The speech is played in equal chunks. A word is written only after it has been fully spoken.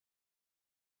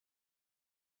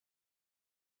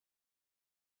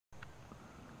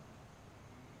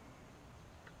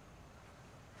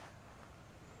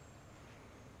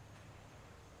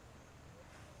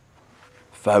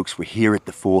Folks, we're here at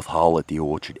the fourth hole at the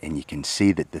orchard, and you can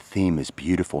see that the theme is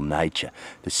beautiful nature.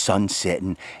 The sun's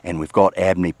setting, and we've got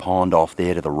Abney Pond off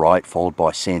there to the right, followed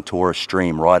by Santora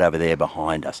Stream right over there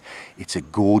behind us. It's a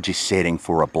gorgeous setting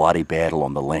for a bloody battle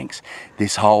on the links.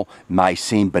 This hole may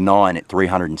seem benign at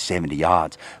 370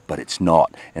 yards, but it's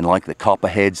not. And like the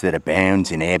copperheads that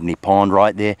abounds in Abney Pond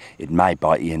right there, it may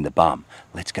bite you in the bum.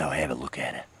 Let's go have a look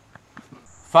at it.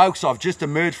 Folks, I've just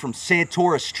emerged from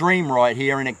Santora Stream right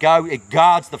here, and it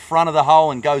guards the front of the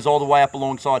hole and goes all the way up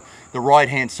alongside the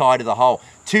right-hand side of the hole.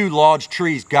 Two large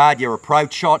trees guard your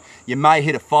approach shot. You may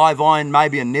hit a 5-iron,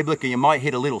 maybe a niblick, or you might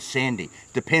hit a little sandy.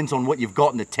 Depends on what you've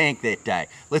got in the tank that day.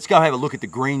 Let's go have a look at the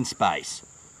green space.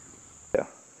 Yeah.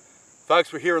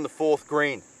 Folks, we're here on the fourth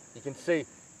green. You can see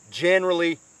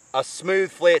generally a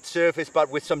smooth flat surface,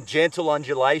 but with some gentle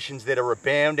undulations that are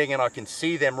abounding, and I can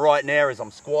see them right now as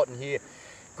I'm squatting here.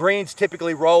 Greens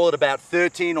typically roll at about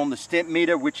 13 on the stemp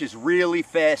meter, which is really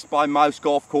fast by most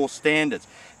golf course standards.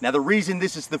 Now, the reason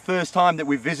this is the first time that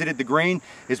we've visited the green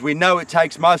is we know it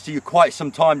takes most of you quite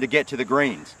some time to get to the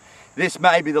greens. This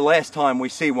may be the last time we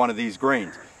see one of these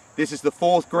greens. This is the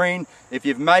fourth green. If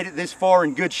you've made it this far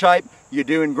in good shape, you're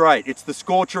doing great. It's the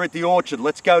scorcher at the orchard.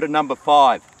 Let's go to number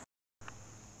 5.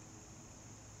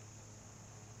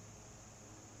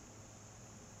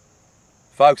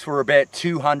 Folks, we're about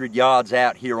 200 yards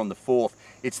out here on the fourth.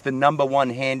 It's the number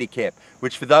 1 handicap,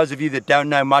 which for those of you that don't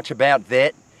know much about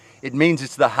that, it means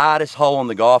it's the hardest hole on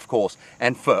the golf course,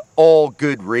 and for all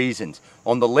good reasons.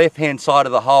 On the left-hand side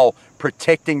of the hole,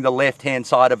 protecting the left-hand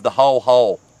side of the whole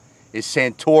hole, is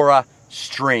Santora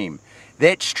Stream.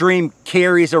 That stream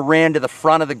carries around to the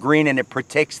front of the green, and it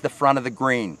protects the front of the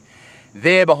green.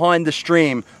 There behind the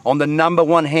stream, on the number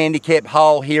 1 handicap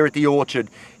hole here at the orchard,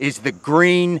 is the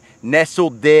green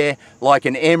nestled there like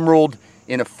an emerald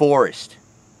in a forest.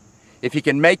 If you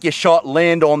can make your shot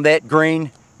land on that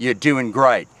green, you're doing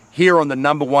great. Here on the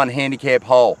number 1 handicap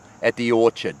hole at the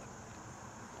orchard.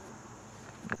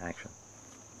 Action.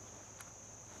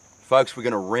 Folks, we're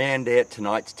going to round out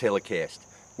tonight's telecast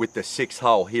with the 6th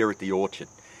hole here at the orchard.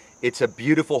 It's a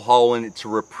beautiful hole, and it's a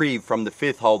reprieve from the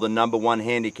 5th hole, the number 1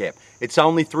 handicap. It's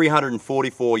only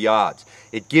 344 yards.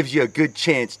 It gives you a good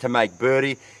chance to make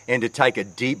birdie and to take a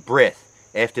deep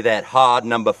breath after that hard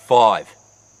number 5.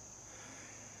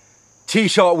 Tee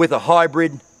shot with a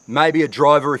hybrid, maybe a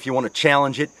driver if you want to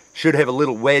challenge it. Should have a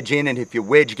little wedge in, and if your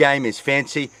wedge game is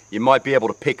fancy, you might be able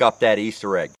to pick up that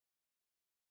Easter egg.